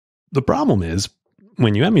The problem is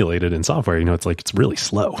when you emulate it in software, it's really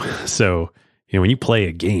slow. So, when you play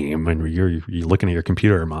a game and you're looking at your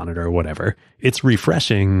computer or monitor or whatever, it's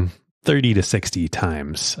refreshing 30 to 60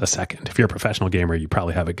 times a second. If you're a professional gamer, you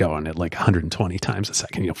probably have it going at like 120 times a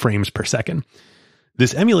second, frames per second.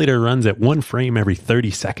 This emulator runs at 1 frame every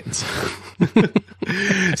 30 seconds.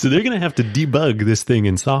 So they're going to have to debug this thing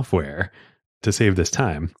in software to save this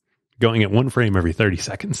time, going at 1 frame every 30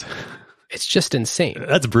 seconds. It's just insane.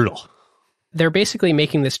 That's brutal. They're basically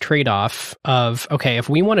making this trade-off of, okay, if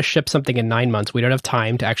we want to ship something in 9 months, we don't have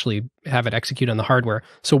time to actually have it execute on the hardware.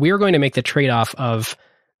 So we're going to make the trade-off of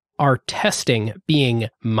our testing being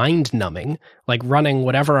mind-numbing, like running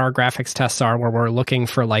whatever our graphics tests are where we're looking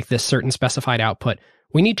for like this certain specified output.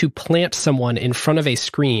 We need to plant someone in front of a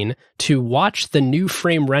screen to watch the new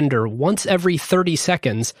frame render once every 30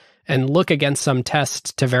 seconds and look against some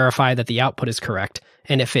test to verify that the output is correct.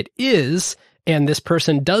 And if it is, and this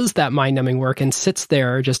person does that mind-numbing work and sits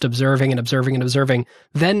there just observing and observing and observing,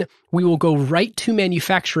 then we will go right to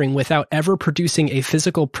manufacturing without ever producing a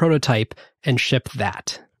physical prototype and ship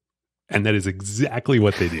that. And that is exactly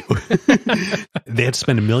what they do. They had to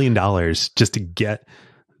spend $1 million just to get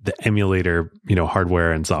the emulator,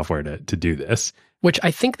 hardware and software to do this. Which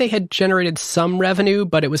I think they had generated some revenue,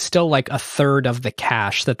 but it was still like a third of the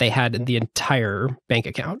cash that they had in the entire bank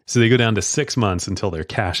account. So they go down to 6 months until they're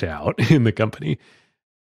cash out in the company.